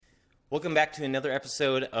Welcome back to another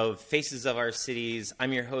episode of Faces of Our Cities.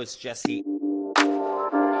 I'm your host, Jesse.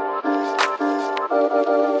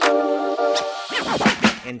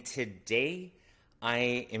 And today,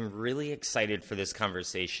 I am really excited for this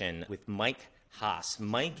conversation with Mike Haas.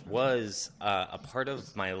 Mike was a part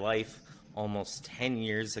of my life almost 10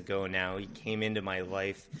 years ago now. He came into my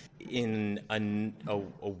life in a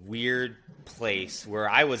weird place where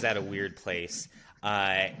I was at a weird place.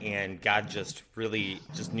 And God just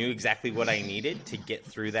knew exactly what I needed to get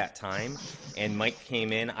through that time. And Mike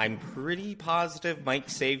came in. I'm pretty positive Mike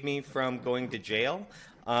saved me from going to jail.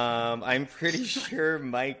 I'm pretty sure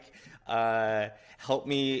Mike helped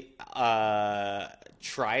me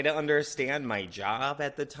try to understand my job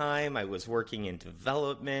at the time. I was working in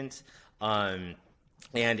development. And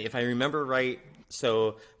if I remember right,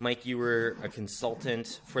 so Mike, you were a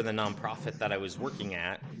consultant for the nonprofit that I was working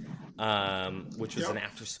at, which was an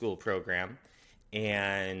after-school program.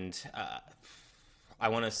 And I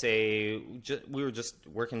want to say we were just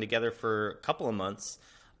working together for a couple of months.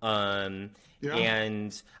 And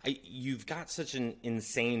you've got such an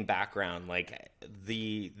insane background. Like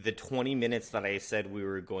the 20 minutes that I said we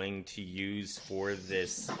were going to use for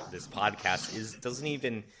this podcast doesn't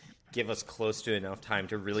even give us close to enough time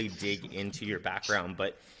to really dig into your background.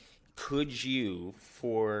 But could you,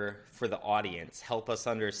 for the audience, help us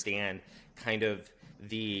understand kind of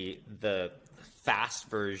the fast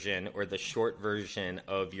version or the short version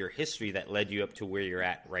of your history that led you up to where you're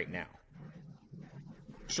at right now?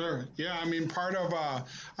 Sure. Yeah. I mean, I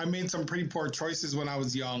made some pretty poor choices when I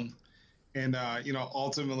was young, and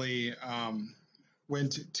ultimately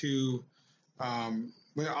went to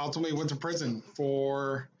prison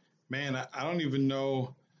for, I don't even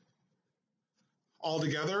know,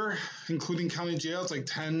 altogether, including county jail, it's like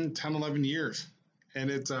 10, 11 years. And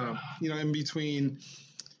it's, in between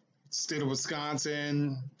state of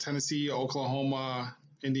Wisconsin, Tennessee, Oklahoma,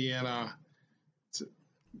 Indiana. It's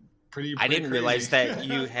pretty I didn't crazy. realize that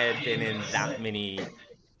you had been in that many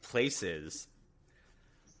places.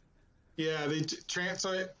 Yeah, they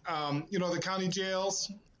transferred, the county jails,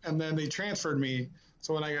 and then they transferred me.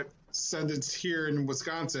 So when I got sentenced here in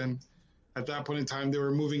Wisconsin, at that point in time, they were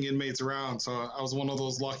moving inmates around. So I was one of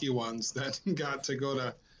those lucky ones that got to go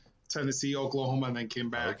to Tennessee, Oklahoma, and then came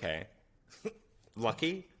back. Okay.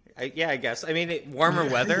 Lucky? I guess. I mean, warmer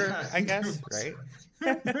weather, I guess, right?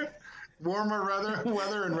 Warmer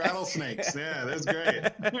weather and rattlesnakes. Yeah, that's great.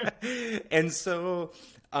 And so,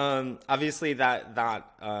 obviously, that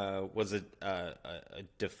was a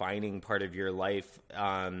defining part of your life.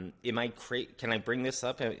 Can I bring this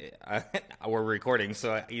up? We're recording,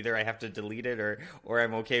 so either I have to delete it or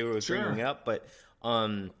I'm okay with bringing it up. But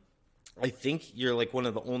I think you're like one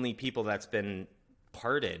of the only people that's been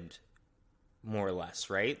pardoned, more or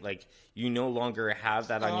less, right? Like you no longer have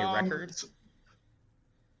that on your record.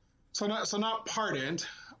 So not pardoned.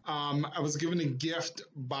 I was given a gift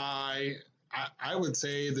by, I would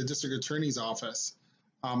say, the district attorney's office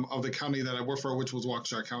of the county that I worked for, which was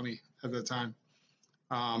Waukesha County at the time.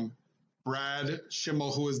 Brad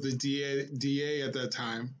Schimmel, who was the DA at that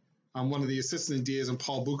time, one of the assistant DAs, and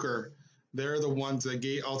Paul Bucher, they're the ones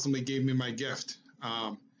that ultimately gave me my gift.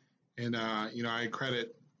 I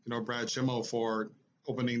credit Brad Schimmel for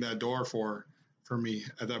opening that door for me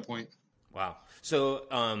at that point. Wow. So,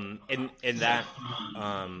 in that,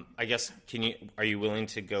 I guess, are you willing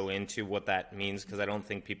to go into what that means? Because I don't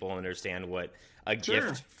think people understand what a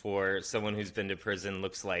gift for someone who's been to prison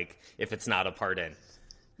looks like if it's not a pardon.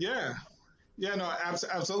 Yeah. Yeah, no,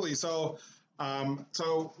 absolutely. So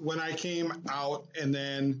when I came out and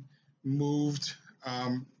then moved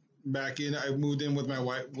back in, I moved in with my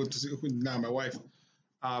wife, which is now my wife.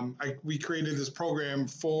 We created this program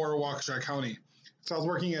for Waukesha County. So I was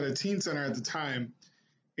working at a teen center at the time,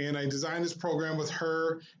 and I designed this program with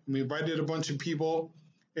her, and we invited a bunch of people.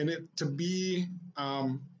 And to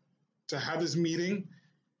have this meeting,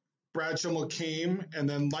 Brad Schimmel came and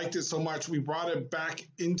then liked it so much, we brought it back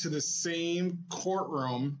into the same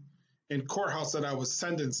courtroom and courthouse that I was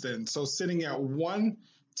sentenced in. So sitting at one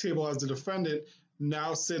table as the defendant,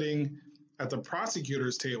 now sitting at the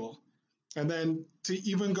prosecutor's table. And then to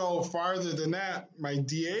even go farther than that, my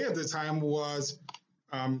DA at the time was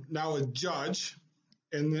now a judge.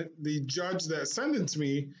 And the judge that sentenced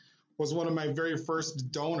me was one of my very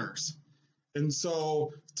first donors. And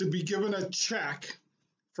so to be given a check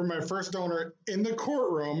for my first donor in the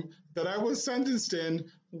courtroom that I was sentenced in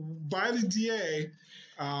by the DA,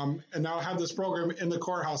 and now have this program in the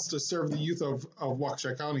courthouse to serve the youth of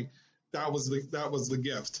Waukesha County, that was the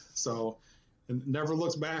gift. So it never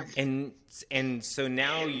looks back. And so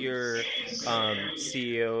now you're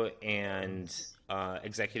CEO and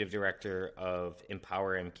executive director of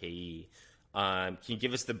Empower MKE. Can you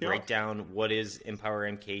give us the breakdown? What is Empower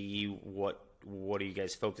MKE? What are you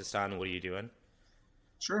guys focused on? What are you doing?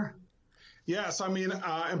 Sure. Yeah, so I mean,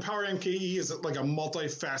 Empower MKE is like a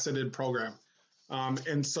multifaceted program.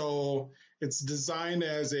 And so it's designed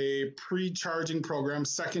as a pre-charging program,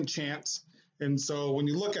 second chance. And so when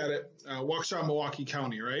you look at it, Waukesha, Milwaukee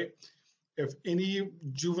County, right? If any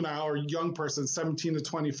juvenile or young person, 17 to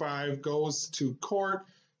 25, goes to court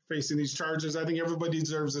facing these charges, I think everybody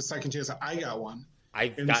deserves a second chance. I got one.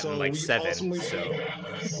 I've gotten like 7,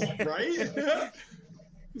 right?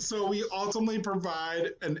 So we ultimately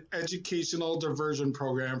provide an educational diversion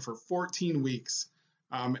program for 14 weeks.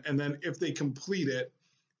 And then if they complete it,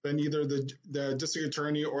 then either the district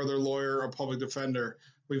attorney or their lawyer or public defender,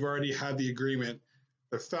 we've already had the agreement.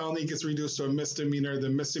 The felony gets reduced to a misdemeanor, the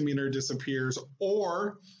misdemeanor disappears,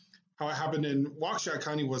 or how it happened in Waukesha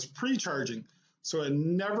County was pre-charging. So it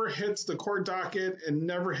never hits the court docket, it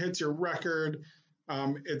never hits your record.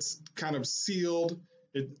 It's kind of sealed.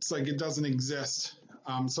 It's like it doesn't exist.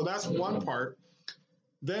 So that's one part.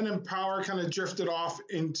 Then Empower kind of drifted off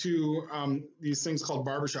into these things called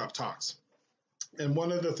barbershop talks. And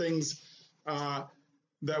one of the things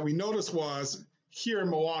that we noticed was here in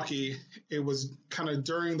Milwaukee, it was kind of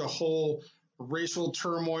during the whole racial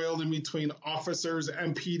turmoil in between officers,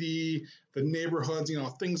 MPD, the neighborhoods,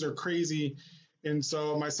 things are crazy. And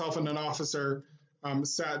so myself and an officer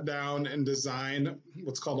sat down and designed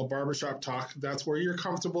what's called a barbershop talk. That's where you're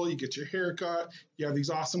comfortable, you get your hair cut, you have these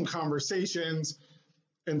awesome conversations.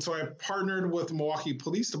 And so I partnered with the Milwaukee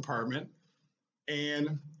Police Department,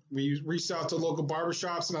 and we reached out to local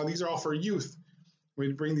barbershops. Now, these are all for youth.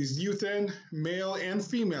 We bring these youth in, male and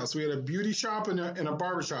female. So we had a beauty shop and a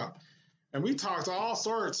barbershop. And we talked about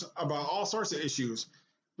all sorts of issues.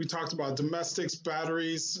 We talked about domestics,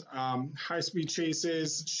 batteries, high-speed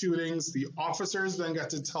chases, shootings. The officers then got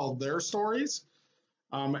to tell their stories.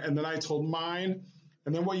 And then I told mine.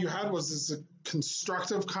 And then what you had was this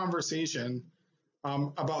constructive conversation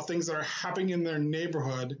about things that are happening in their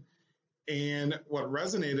neighborhood. And what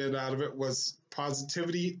resonated out of it was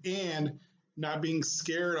positivity and not being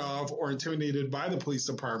scared of or intimidated by the police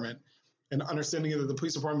department, and understanding that the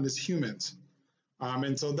police department is humans.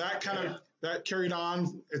 And so that that carried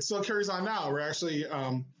on. It still carries on now. We're actually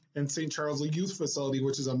in St. Charles, a youth facility,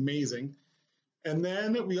 which is amazing. And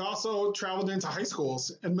then we also traveled into high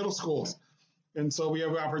schools and middle schools. And so we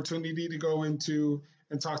have an opportunity to go into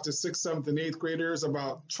and talk to 6th, 7th, and 8th graders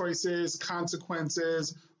about choices,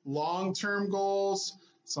 consequences, long-term goals,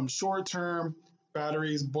 some short-term,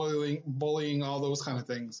 batteries, bullying, all those kind of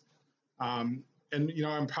things. And,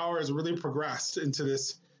 Empower has really progressed into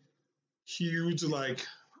this huge,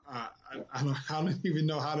 I don't even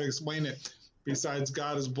know how to explain it, besides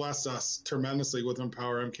God has blessed us tremendously with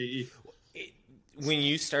Empower MKE. When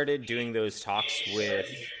you started doing those talks with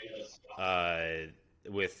the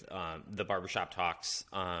barbershop talks,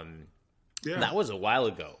 that was a while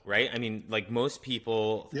ago, right? I mean, like most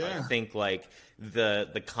people think like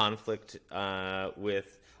the conflict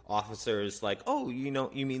with officers, like, oh,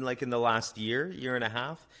 you mean like in the last year and a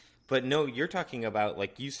half? But no, you're talking about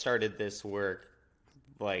like you started this work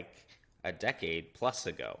like a decade plus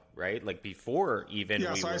ago, right? Like before even we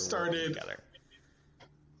were working together.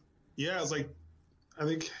 Yeah, it's like I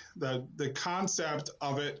think the concept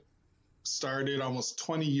of it started almost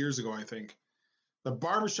 20 years ago, I think. The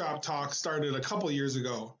barbershop talk started a couple of years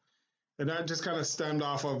ago, and that just kind of stemmed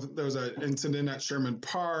off of, there was an incident at Sherman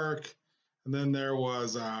Park, and then there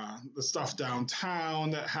was the stuff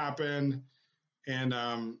downtown that happened, and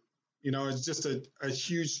it's just a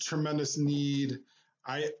huge, tremendous need,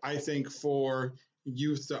 I think, for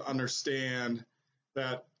youth to understand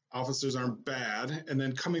that officers aren't bad. And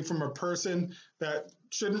then coming from a person that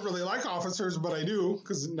shouldn't really like officers, but I do,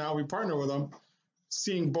 because now we partner with them,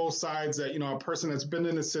 seeing both sides, that, a person that's been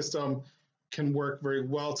in the system can work very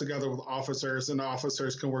well together with officers, and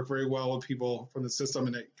officers can work very well with people from the system,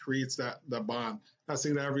 and it creates that bond. Not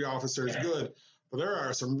saying that every officer is good, but there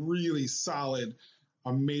are some really solid,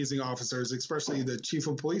 amazing officers, especially the chief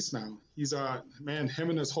of police now. He's him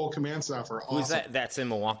and his whole command staff are awesome. Who's that? That's in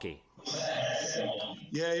Milwaukee.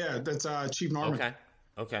 Yeah, that's Chief Norman.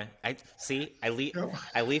 Okay. I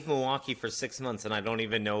leave Milwaukee for 6 months, and I don't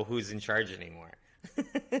even know who's in charge anymore.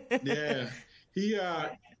 Yeah,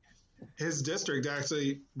 his district,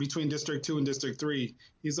 actually, between District 2 and District 3,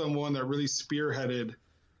 he's the one that really spearheaded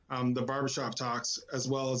the barbershop talks, as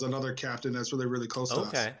well as another captain that's really, really close to us.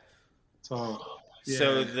 Okay.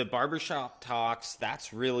 So the barbershop talks,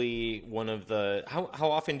 that's really one of the...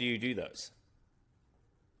 How often do you do those?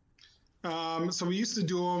 So we used to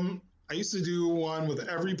do them, I used to do one with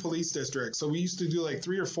every police district. So we used to do like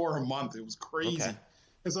 3 or 4 a month. It was crazy. Okay.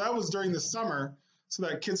 And so that was during the summer so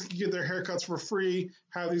that kids could get their haircuts for free,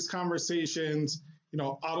 have these conversations.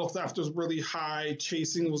 Auto theft was really high,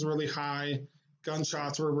 chasing was really high,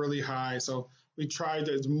 gunshots were really high. So we tried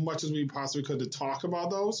as much as we possibly could to talk about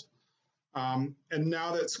those. And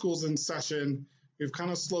now that school's in session, we've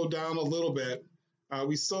kind of slowed down a little bit.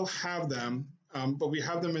 We still have them, but we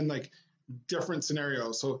have them in like different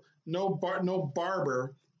scenarios. So no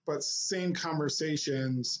barber, but same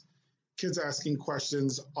conversations, kids asking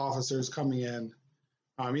questions, officers coming in.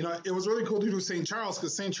 It was really cool to do St. Charles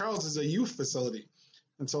because St. Charles is a youth facility.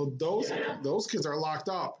 And so those kids are locked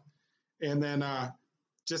up. And then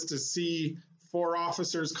just to see 4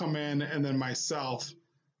 officers come in and then myself,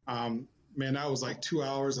 man, that was like 2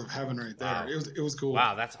 hours of heaven right there. Wow. It was cool.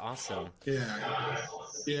 Wow, that's awesome.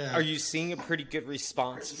 Yeah. Are you seeing a pretty good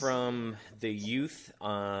response from the youth?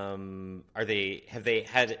 Have you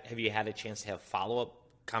had a chance to have follow-up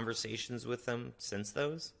conversations with them since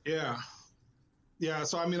those? Yeah.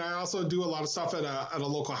 So, I also do a lot of stuff at a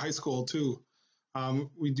local high school too.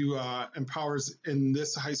 We do Empowers in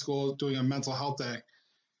this high school doing a mental health day.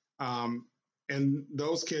 And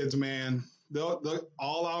those kids, man, they'll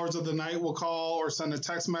all hours of the night will call or send a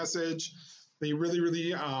text message. They really,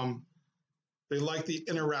 really, they like the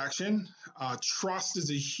interaction. Trust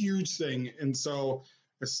is a huge thing. And so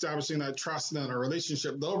establishing that trust and that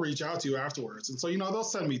relationship, they'll reach out to you afterwards. And so, they'll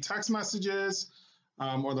send me text messages,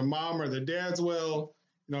 or the mom or the dads will.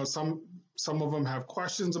 Some of them have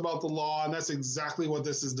questions about the law, and that's exactly what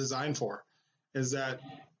this is designed for, is that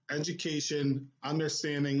education,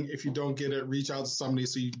 understanding. If you don't get it, reach out to somebody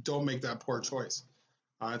so you don't make that poor choice.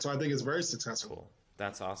 And so I think it's very successful. Cool.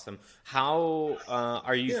 That's awesome. How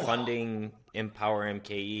are you funding Empower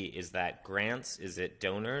MKE? Is that grants? Is it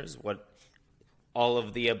donors? What? All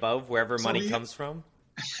of the above, wherever money comes from?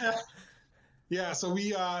 Yeah, so we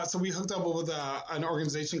hooked up with an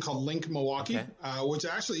organization called Link Milwaukee, which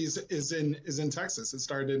actually is in Texas. It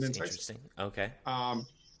started in Texas. Interesting. Okay.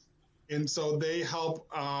 And so they help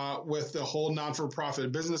with the whole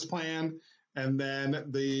non-for-profit business plan, and then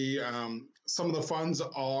some of the funds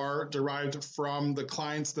are derived from the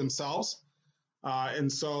clients themselves.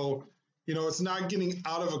 And so, it's not getting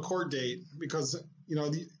out of a court date because,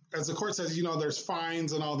 as the court says, there's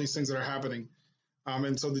fines and all these things that are happening.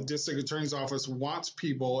 And so the district attorney's office wants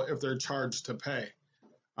people, if they're charged, to pay.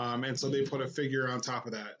 And so they put a figure on top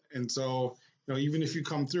of that. And so, even if you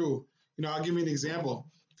come through, I'll give you an example.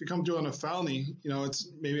 If you come through on a felony, it's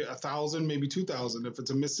maybe $1,000, maybe $2,000. If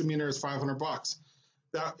it's a misdemeanor, it's $500.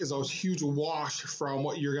 That is a huge wash from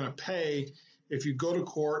what you're going to pay if you go to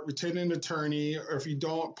court, retain an attorney, or if you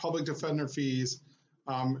don't, public defender fees.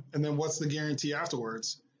 And then what's the guarantee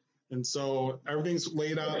afterwards? And so everything's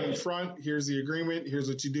laid out in front. Here's the agreement. Here's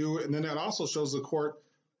what you do. And then that also shows the court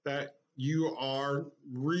that you are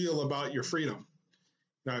real about your freedom.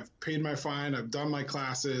 I've paid my fine. I've done my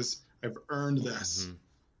classes. I've earned this.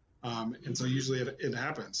 Mm-hmm. And so usually it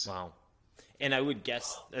happens. Wow. And I would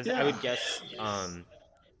guess,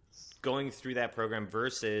 going through that program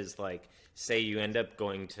versus, like, say you end up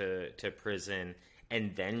going to prison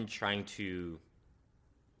and then trying to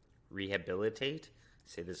rehabilitate,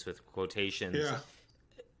 say this with quotations,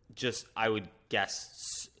 just, I would guess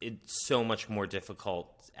it's so much more difficult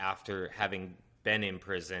after having been in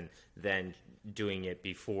prison than doing it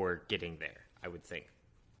before getting there, I would think.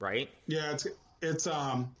 Right? Yeah, it's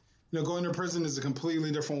going to prison is a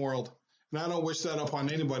completely different world. And I don't wish that upon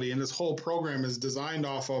anybody. And this whole program is designed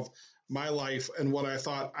off of my life and what I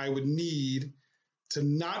thought I would need to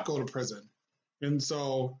not go to prison. And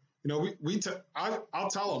so, I'll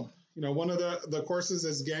tell them, one of the courses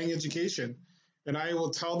is gang education. And I will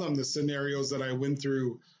tell them the scenarios that I went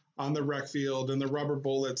through on the rec field and the rubber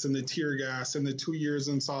bullets and the tear gas and the 2 years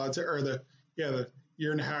in solitary, or the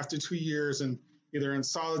year and a half to 2 years and either in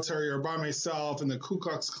solitary or by myself in the Ku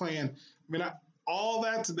Klux Klan. All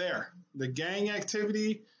that's there. The gang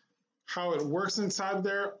activity, how it works inside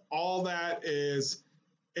there, all that is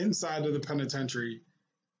inside of the penitentiary,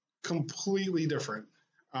 completely different.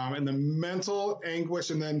 And the mental anguish,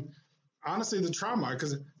 and then honestly the trauma,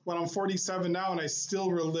 because when I'm 47 now and I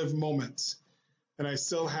still relive moments, and I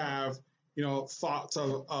still have, thoughts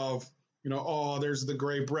of there's the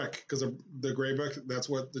gray brick, because the gray brick, that's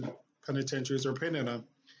what the penitentiaries are painted on.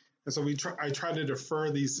 And so I try to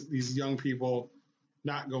defer these young people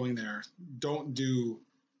not going there. Don't do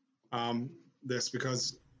this,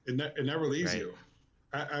 because it never leaves you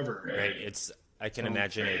ever. Right. I can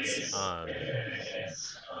imagine it's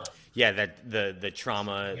Yeah, that the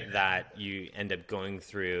trauma that you end up going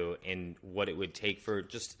through and what it would take for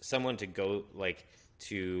just someone to go like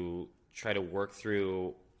to try to work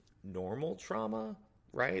through normal trauma,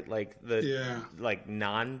 right? Like the Yeah. like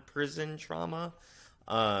non-prison trauma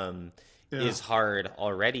Yeah. is hard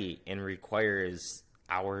already and requires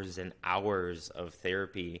hours and hours of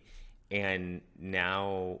therapy, and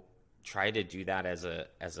now try to do that as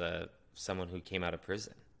a someone who came out of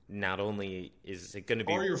prison. Not only is it going to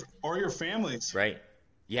be Or your families. right,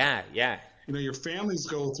 yeah, yeah, Your families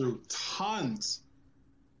go through tons.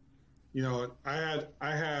 I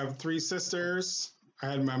have three sisters.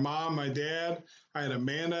 I had my mom, my dad. I had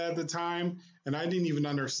Amanda at the time, and I didn't even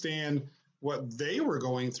understand what they were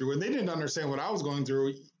going through, and they didn't understand what I was going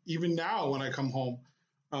through. Even now, when I come home,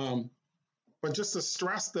 but just the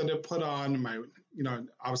stress that it put on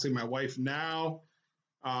obviously my wife now,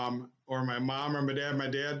 or my mom or my dad. My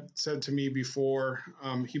dad said to me before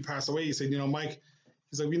he passed away, he said, Mike,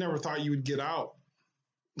 he's like, we never thought you would get out.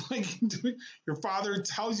 Like your father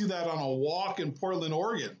tells you that on a walk in Portland,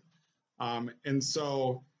 Oregon. And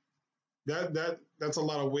so that's a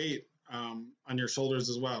lot of weight on your shoulders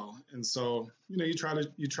as well. And so, you try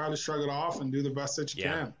to shrug it off and do the best that you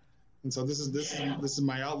can. And so this is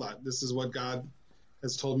my outlet. This is what God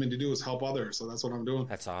has told me to do, is help others. So that's what I'm doing.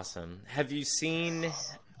 That's awesome. Have you seen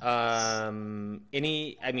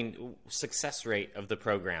success rate of the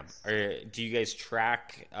program? Or do you guys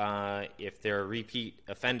track if there are repeat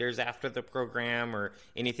offenders after the program or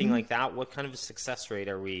anything like that? What kind of a success rate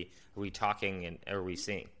are we talking and are we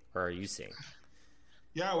seeing, or are you seeing?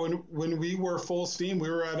 Yeah, when we were full steam, we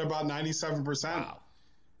were at about 97%. Wow.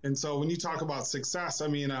 And so when you talk about success,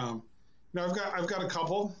 I've got a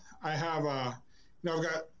couple. I've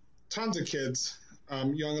got tons of kids,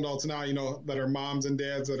 young adults now, that are moms and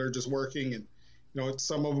dads that are just working, and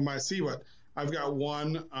some of them I see. But I've got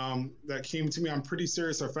one that came to me on pretty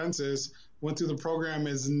serious offenses, went through the program,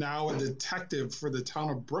 is now a detective for the town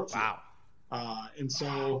of Brookfield. Wow. And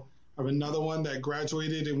so I have another one that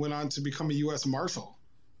graduated and went on to become a U.S. Marshal.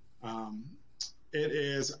 I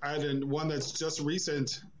had one that's just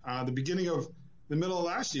recent, the middle of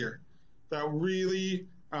last year, that really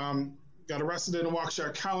got arrested in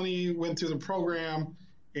Waukesha County, went through the program,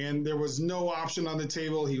 and there was no option on the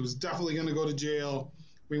table. He was definitely going to go to jail.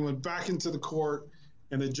 We went back into the court,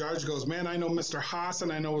 and the judge goes, man, I know Mr. Haas,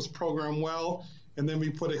 and I know his program well. And then we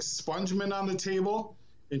put expungement on the table,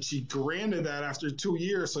 and she granted that after 2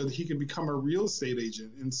 years so that he could become a real estate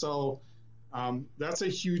agent. And so that's a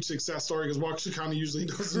huge success story, because Waukesha County usually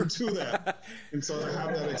doesn't do that. And so to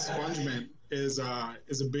have that expungement is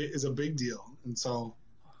a big deal. And so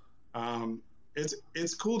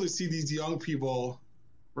it's cool to see these young people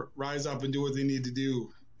rise up and do what they need to do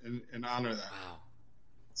and honor that. Wow.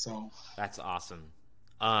 So that's awesome.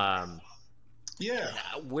 Yeah.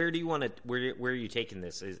 Where do you want to? Where are you taking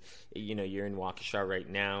this? Is you're in Waukesha right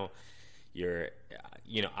now. You're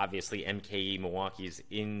obviously MKE Milwaukee is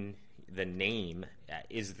in the name.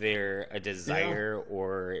 Is there a desire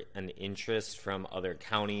or an interest from other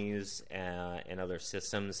counties and other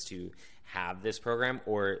systems to have this program,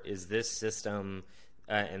 or is this system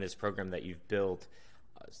and this program that you've built,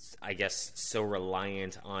 I guess, so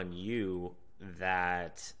reliant on you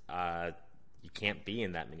that you can't be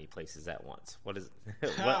in that many places at once? What does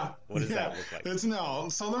that look like?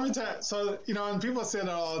 So let me tell you. So and people say that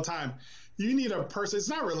all the time. You need a person. It's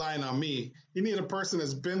not relying on me. You need a person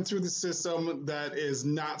that's been through the system, that is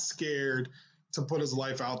not scared to put his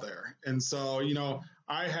life out there. And so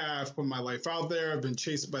I have put my life out there. I've been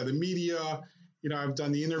chased by the media. I've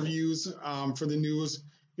done the interviews for the news.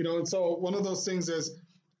 And so one of those things is,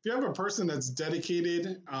 if you have a person that's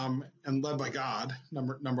dedicated and led by God,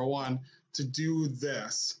 number one, to do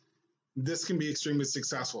this can be extremely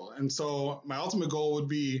successful. And so my ultimate goal would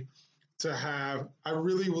be I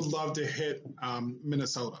really would love to hit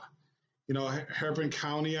Minnesota. Hairpin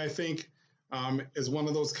County, I think, is one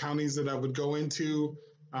of those counties that I would go into,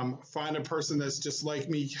 find a person that's just like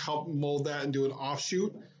me, help mold that and do an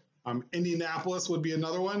offshoot. Indianapolis would be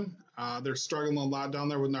another one. They're struggling a lot down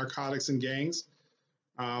there with narcotics and gangs.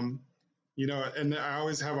 And I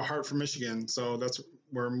always have a heart for Michigan, so that's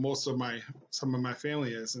where some of my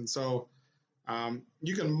family is. And so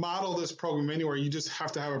you can model this program anywhere. You just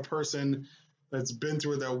have to have a person that's been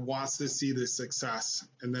through it, that wants to see the success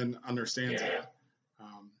and then understands it.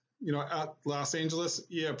 At Los Angeles,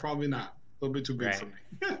 probably not. A little bit too big for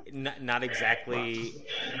me. Not exactly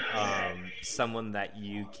someone that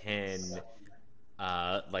you can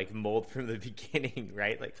mold from the beginning,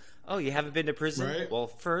 right? Like, oh, you haven't been to prison? Right. Well,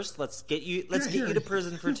 first let's get you to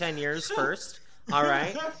prison for 10 years first. All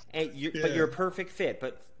right, and but you're a Yeah. perfect fit.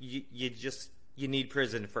 But you need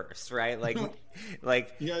prison first, right? Like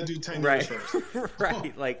You gotta do 10 years right, first.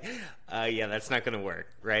 right. Like, yeah, that's not going to work,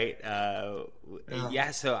 right? Yeah.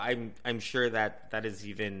 Yeah. So I'm sure that is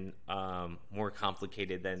even more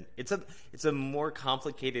complicated than it's a more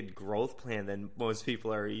complicated growth plan than most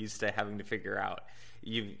people are used to having to figure out.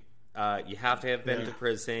 You have to have been to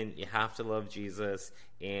prison. You have to love Jesus,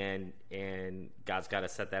 and God's got to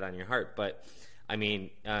set that on your heart. But I mean,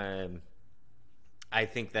 I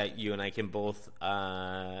think that you and I can both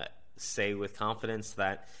say with confidence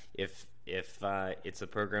that if it's a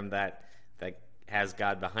program that has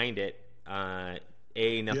God behind it,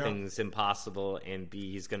 nothing's impossible, and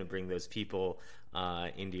B, He's going to bring those people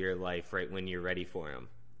into your life right when you're ready for them.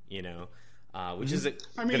 Which is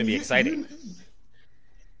going to be exciting.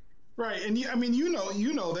 Right, and I mean, you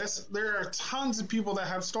know this. There are tons of people that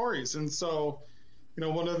have stories, and so,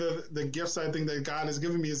 one of the gifts I think that God has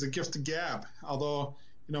given me is a gift to gab. Although,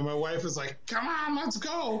 my wife is like, "Come on, let's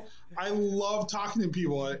go." I love talking to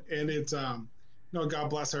people, and it's God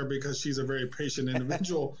bless her because she's a very patient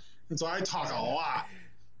individual, and so I talk a lot.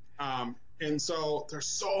 And so there's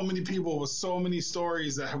so many people with so many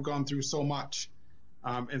stories that have gone through so much,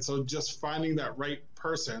 and so just finding that right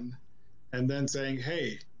person, and then saying,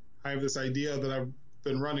 "Hey, I have this idea that I've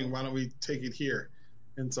been running. Why don't we take it here?"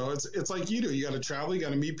 And so it's like you do. You got to travel. You got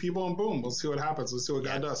to meet people, and boom, we'll see what happens. Let's see what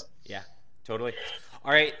God does. Yeah, totally.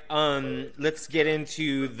 All right, let's get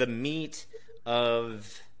into the meat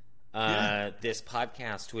of this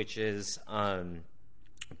podcast, which is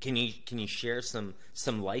can you share some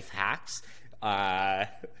life hacks? I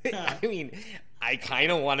mean, I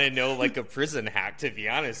kind of want to know like a prison hack, to be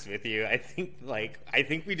honest with you. I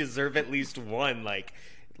think we deserve at least one like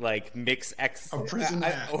mix X A prison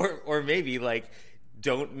hack. or maybe like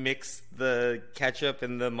don't mix the ketchup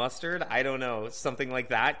and the mustard. I don't know, something like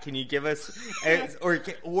that. Can you give us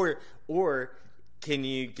or can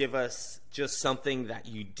you give us just something that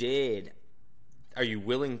you did? Are you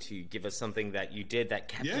willing to give us something that you did that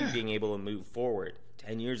kept you being able to move forward?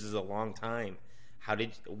 10 years is a long time.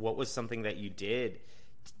 What was something that you did?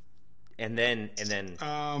 And then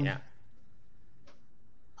yeah.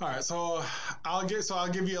 All right, so I'll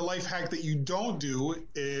give you a life hack that you don't do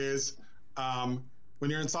is when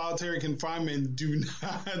you're in solitary confinement, do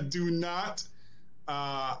not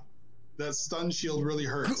that stun shield really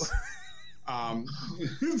hurts.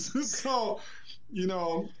 So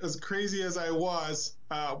as crazy as I was,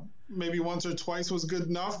 maybe once or twice was good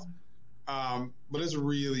enough, but it's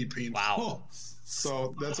really painful. Wow.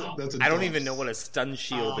 So that's a I don't even know what a stun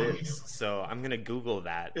shield is, so I'm gonna Google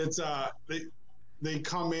that. It's they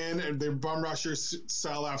come in and they bum rush your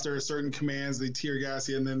cell after certain commands. They tear gas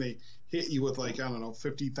you, and then they hit you with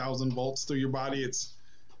 50,000 volts through your body. It's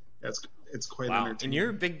quite entertaining. And you're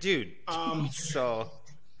a big dude, so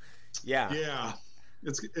yeah.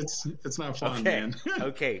 It's not fun, okay. man.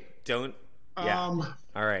 Okay, don't. Yeah.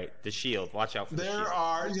 All right, the shield. Watch out for the shield. There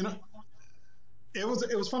are, it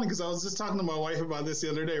was funny because I was just talking to my wife about this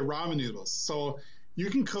the other day. Ramen noodles. So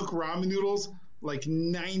you can cook ramen noodles like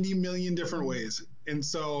 90 million different ways, and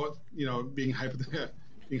so being hypothetical,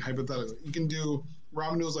 you can do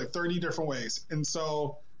ramen noodles like 30 different ways. And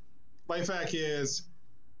so life hack is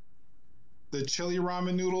the chili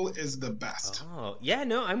ramen noodle is the best. Oh yeah,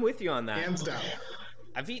 no, I'm with you on that. Hands down.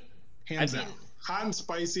 Hands down. Hot and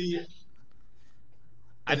spicy.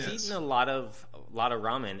 I've eaten a lot of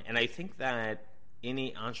ramen, and I think that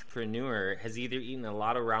any entrepreneur has either eaten a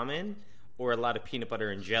lot of ramen or a lot of peanut butter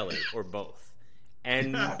and jelly, or both.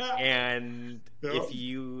 And if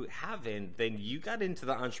you haven't, then you got into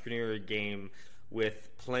the entrepreneur game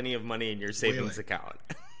with plenty of money in your savings account.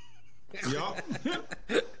 Yep.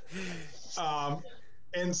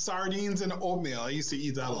 And sardines and oatmeal. I used to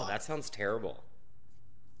eat that a lot. That sounds terrible.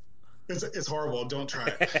 It's horrible. Don't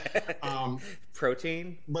try it.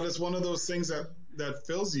 Protein? But it's one of those things that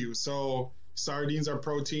fills you. So sardines are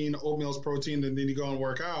protein, oatmeal's protein, and then you go and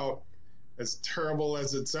work out. As terrible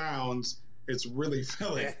as it sounds, it's really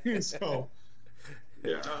filling. So,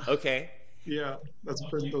 yeah. Okay. Yeah, those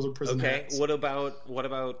are prison hacks. What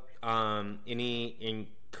about any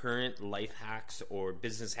current life hacks or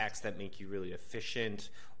business hacks that make you really efficient,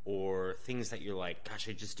 or things that you're like, gosh,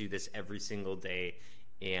 I just do this every single day,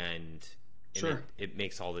 and Sure. it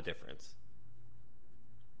makes all the difference?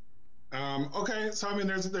 Okay, so I mean,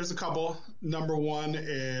 there's a couple. Number one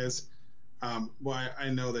is, I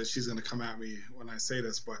know that she's going to come at me when I say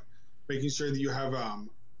this, but making sure that you have a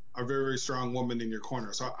very, very strong woman in your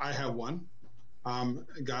corner. So I have one.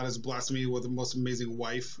 God has blessed me with the most amazing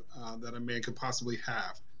wife that a man could possibly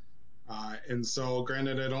have. And so,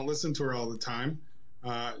 granted, I don't listen to her all the time.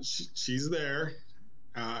 She's there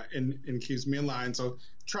and keeps me in line. So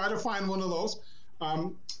try to find one of those.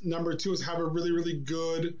 Number 2 is have a really, really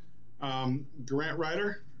good grant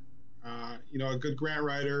writer. A good grant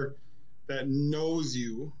writer that knows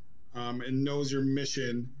you and knows your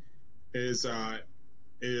mission is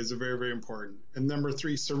very, very important. And number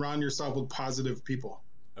 3, surround yourself with positive people.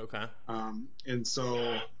 Okay. And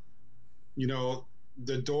so,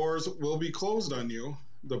 the doors will be closed on you.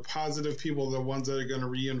 The positive people are the ones that are going to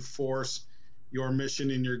reinforce your mission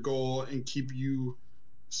and your goal and keep you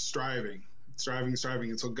striving.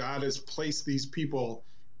 And so God has placed these people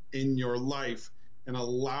in your life, and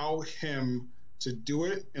allow him to do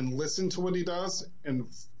it and listen to what he does and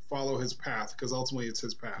follow his path, because ultimately it's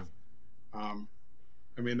his path.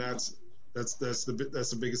 That's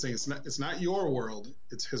the biggest thing. It's not your world,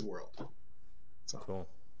 it's his world. So. Cool.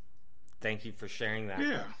 Thank you for sharing that.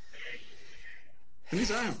 Yeah.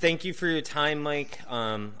 Anytime. Thank you for your time, Mike.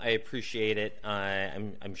 I appreciate it.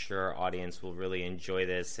 I'm sure our audience will really enjoy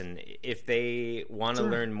this. And if they want to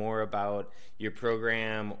learn more about your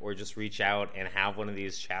program or just reach out and have one of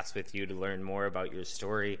these chats with you to learn more about your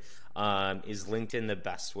story, is LinkedIn the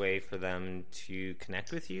best way for them to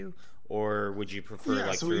connect with you? Or would you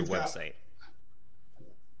prefer through a website?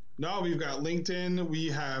 No, we've got LinkedIn.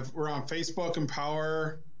 We're on Facebook,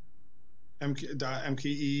 Empower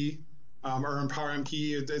MKE. Or Empower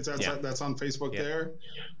MKE, that's on Facebook there.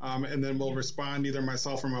 And then we'll respond, either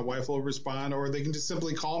myself or my wife will respond, or they can just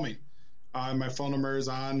simply call me. My phone number is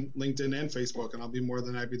on LinkedIn and Facebook, and I'll be more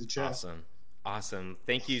than happy to chat. Awesome.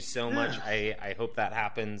 Thank you so much. I hope that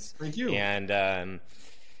happens. Thank you. And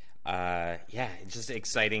just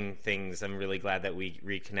exciting things. I'm really glad that we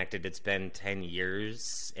reconnected. It's been 10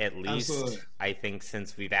 years at least. Absolutely. I think,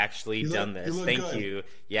 since we've actually done this. Thank good. you.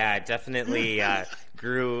 Yeah, it definitely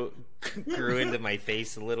grew into my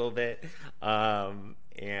face a little bit.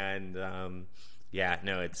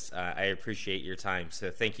 It's I appreciate your time.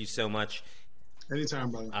 So thank you so much.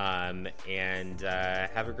 Anytime, brother. And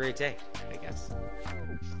have a great day, I guess.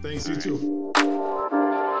 Thanks, you too.